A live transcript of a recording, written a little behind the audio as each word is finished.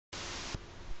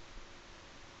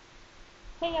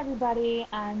Hey everybody,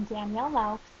 I'm Danielle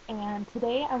Laux, and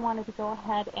today I wanted to go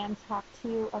ahead and talk to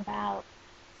you about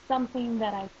something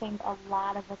that I think a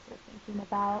lot of us are thinking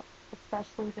about,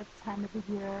 especially this time of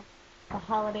the year. The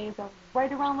holidays are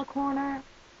right around the corner,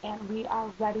 and we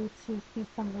are ready to see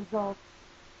some results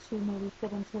to maybe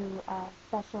fit into a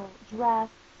special dress,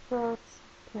 skirt,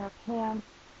 pair of pants,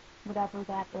 whatever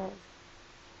that is.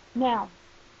 Now,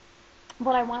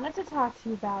 what I wanted to talk to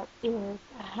you about is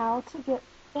how to get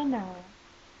thinner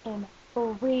in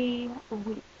 3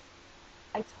 weeks.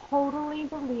 I totally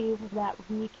believe that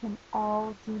we can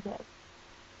all do this.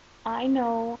 I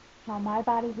know how my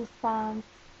body responds,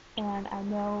 and I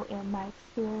know in my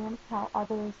experience how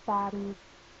others' bodies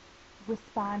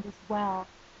respond as well.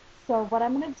 So what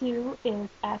I'm going to do is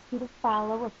ask you to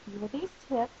follow a few of these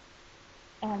tips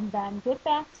and then get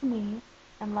back to me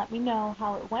and let me know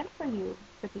how it went for you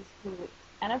for these 3 weeks.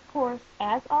 And of course,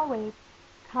 as always,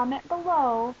 comment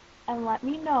below and let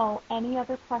me know any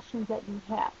other questions that you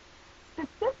have,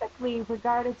 specifically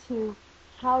regarding to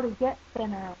how to get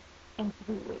thinner in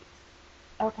 3 weeks.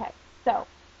 Okay, so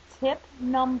tip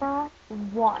number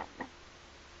 1,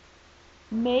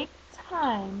 make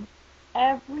time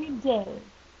every day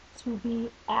to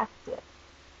be active.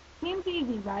 Seems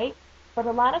easy, right? But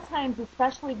a lot of times,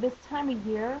 especially this time of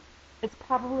year, it's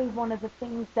probably one of the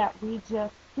things that we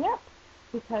just skip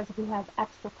because we have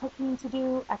extra cooking to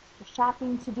do, extra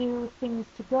shopping to do, things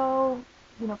to go,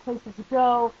 places to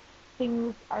go.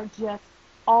 Things are just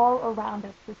all around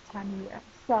us this time of year.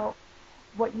 So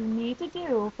what you need to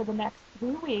do for the next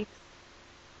 3 weeks,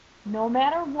 no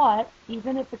matter what,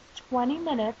 even if it's 20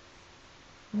 minutes,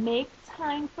 make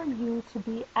time for you to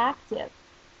be active.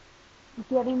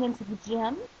 Getting into the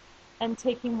gym and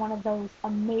taking one of those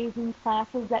amazing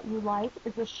classes that you like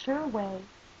is a sure way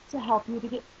to help you to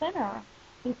get thinner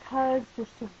because you're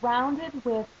surrounded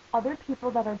with other people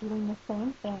that are doing the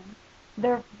same thing.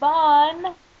 They're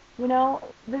fun.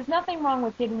 There's nothing wrong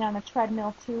with getting on a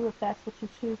treadmill too if that's what you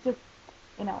choose. Just,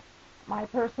 my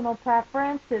personal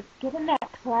preference is get in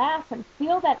that class and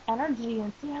feel that energy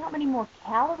and see how many more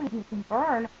calories you can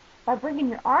burn by bringing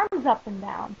your arms up and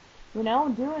down.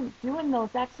 Doing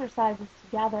those exercises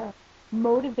together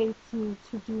motivates you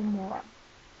to do more,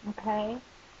 okay?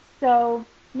 So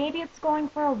maybe it's going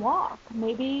for a walk.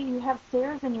 Maybe you have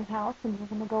stairs in your house and you're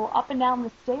going to go up and down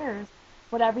the stairs.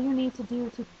 Whatever you need to do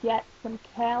to get some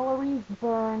calories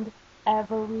burned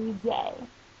every day,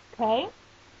 okay?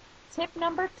 Tip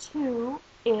number 2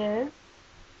 is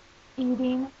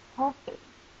eating healthy.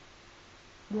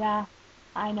 Yeah,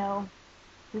 I know,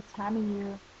 this time of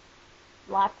year,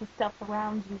 lots of stuff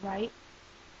around you, right?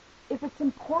 If it's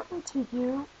important to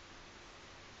you,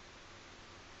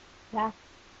 yeah,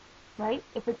 right?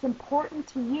 If it's important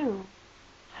to you,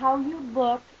 how you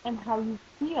look and how you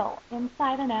feel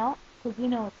inside and out, because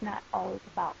it's not always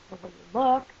about the way you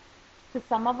look. To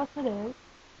some of us it is,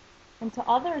 and to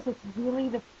others it's really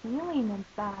the feeling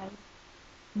inside,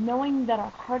 knowing that our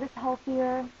heart is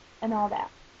healthier and all that.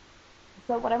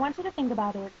 So what I want you to think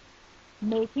about is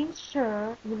making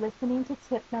sure you're listening to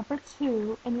tip number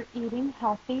 2 and you're eating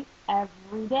healthy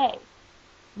every day.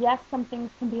 Yes, some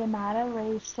things can be in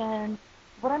moderation.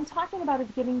 What I'm talking about is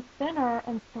getting thinner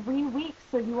in 3 weeks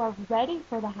so you are ready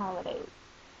for the holidays.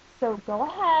 So go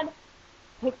ahead,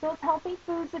 pick those healthy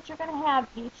foods that you're going to have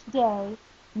each day,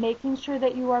 making sure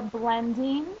that you are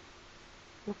blending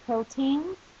your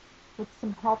proteins with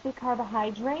some healthy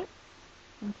carbohydrates,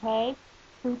 okay,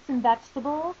 fruits and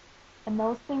vegetables, and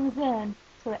those things in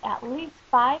to at least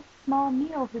 5 small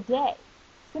meals a day.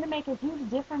 It's going to make a huge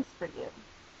difference for you.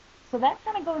 So that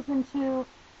kind of goes into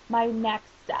my next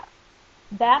step.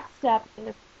 That step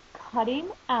is cutting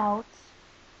out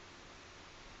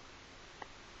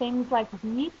things like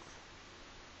wheat,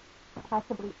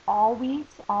 possibly all wheat,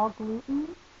 all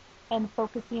gluten, and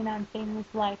focusing on things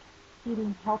like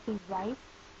eating healthy rice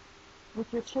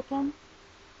with your chicken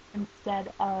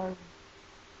instead of,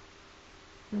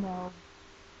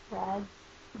 breads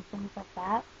and things like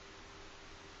that.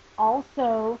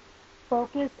 Also,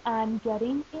 focus on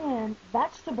getting in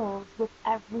vegetables with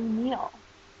every meal.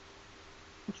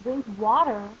 Drink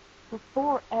water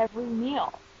before every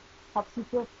meal. Helps you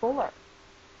feel fuller.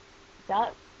 It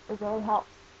does. It really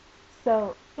helps.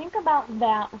 So think about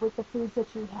that with the foods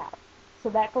that you have. So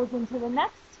that goes into the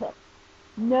next tip.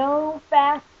 No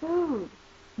fast food.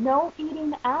 No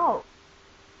eating out.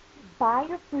 Buy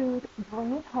your food,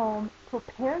 bring it home,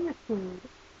 prepare your food.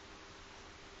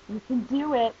 You can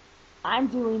do it. I'm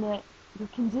doing it. You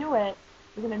can do it.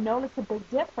 You're going to notice a big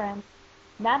difference,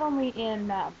 not only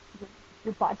in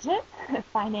your budget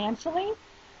financially,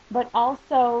 but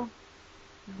also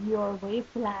your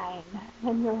waistline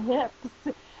and your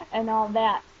hips and all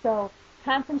that. So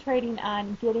concentrating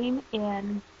on getting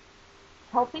in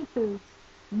healthy foods,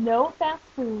 no fast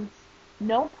foods,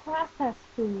 no processed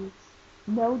foods,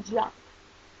 no junk.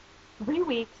 3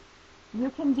 weeks, you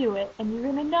can do it, and you're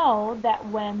going to know that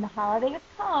when the holidays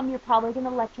come, you're probably going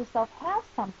to let yourself have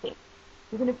something.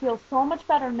 You're going to feel so much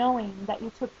better knowing that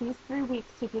you took these 3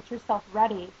 weeks to get yourself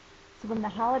ready, so when the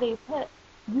holidays hit,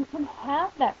 you can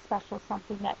have that special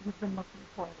something that you've been looking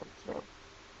forward to.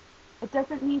 It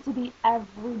doesn't need to be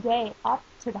every day up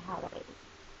to the holidays.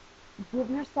 Give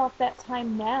yourself that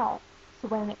time now, so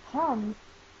when it comes,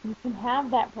 you can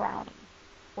have that brownie,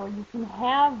 or you can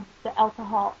have the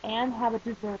alcohol and have a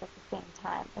dessert at the same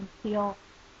time and feel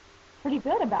pretty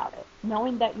good about it,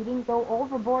 knowing that you didn't go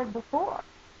overboard before,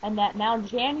 and that now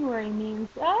January means,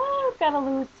 oh, I've got to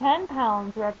lose 10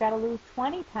 pounds or I've got to lose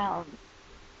 20 pounds.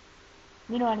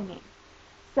 You know what I mean?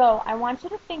 So I want you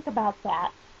to think about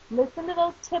that. Listen to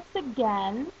those tips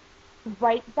again.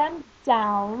 Write them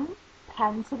down.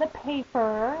 Pen to the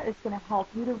paper is going to help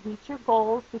you to reach your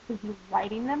goals because you're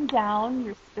writing them down.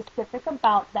 You're specific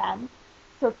about them.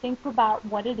 So think about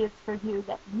what it is for you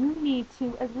that you need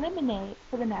to eliminate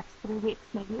for the next 3 weeks.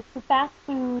 Maybe it's the fast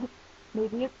food.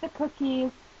 Maybe it's the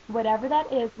cookies. Whatever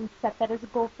that is, and set that as a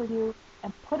goal for you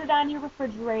and put it on your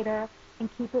refrigerator and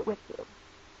keep it with you.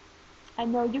 I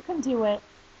know you can do it.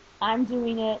 I'm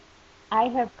doing it. I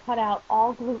have cut out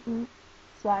all gluten,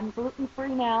 so I'm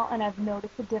gluten-free now, and I've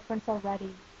noticed a difference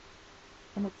already,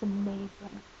 and it's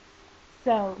amazing.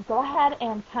 So go ahead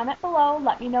and comment below.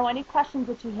 Let me know any questions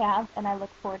that you have, and I look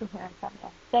forward to hearing from you.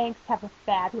 Thanks. Have a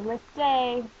fabulous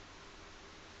day.